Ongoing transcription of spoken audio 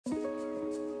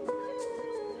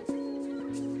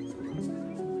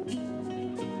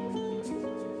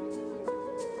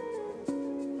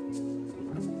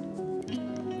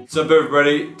What's up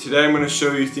everybody? Today I'm going to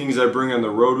show you things I bring on the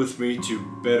road with me to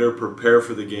better prepare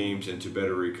for the games and to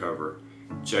better recover.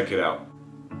 Check it out.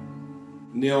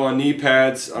 Kneel on knee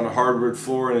pads on a hardwood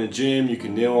floor in a gym. You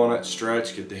can kneel on it,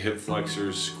 stretch, get the hip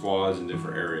flexors, quads, and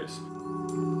different areas.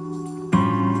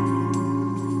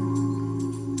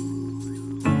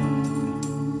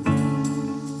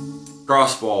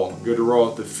 Crossball, good to roll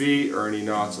at the feet or any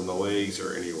knots on the legs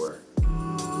or anywhere.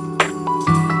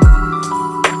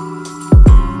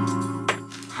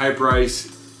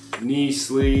 Hyperice knee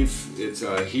sleeve, it's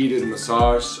a heated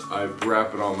massage. I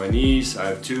wrap it on my knees. I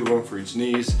have 2 of them for each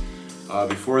knees.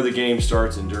 Before the game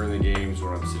starts and during the games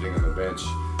when I'm sitting on the bench,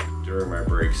 during my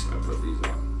breaks, I put these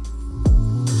on.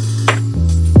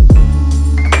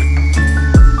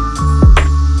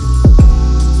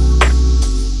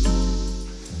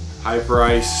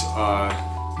 Hyperice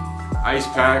ice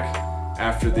pack.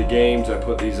 After the games I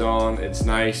put these on. It's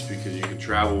nice because you can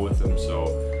travel with them,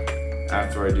 so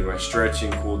after I do my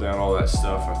stretching, cool down, all that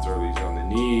stuff, I throw these on the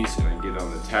knees and I get on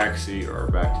the taxi or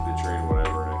back to the train,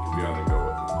 whatever, and I can be on the go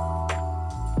with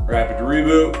them. Rapid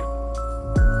reboot.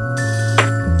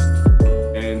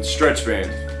 And stretch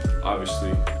band,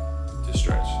 obviously, to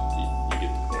stretch. You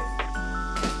get the point.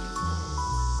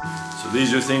 So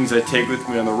these are things I take with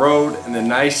me on the road, and the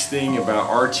nice thing about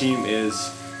our team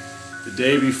is the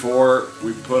day before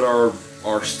we put our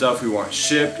stuff we want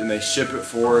shipped, and they ship it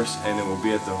for us, and it will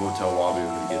be at the hotel lobby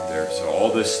when we get there. So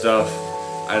all this stuff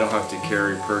I don't have to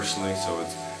carry personally, so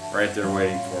it's right there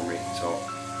waiting for me. So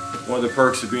one of the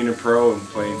perks of being a pro and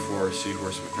playing for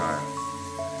Seahorse Micaiah.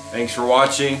 Thanks for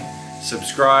watching.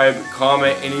 Subscribe,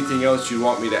 comment anything else you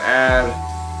want me to add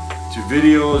to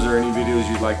videos or any videos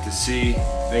you'd like to see.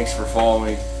 Thanks for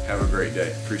following. Have a great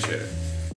day. Appreciate it.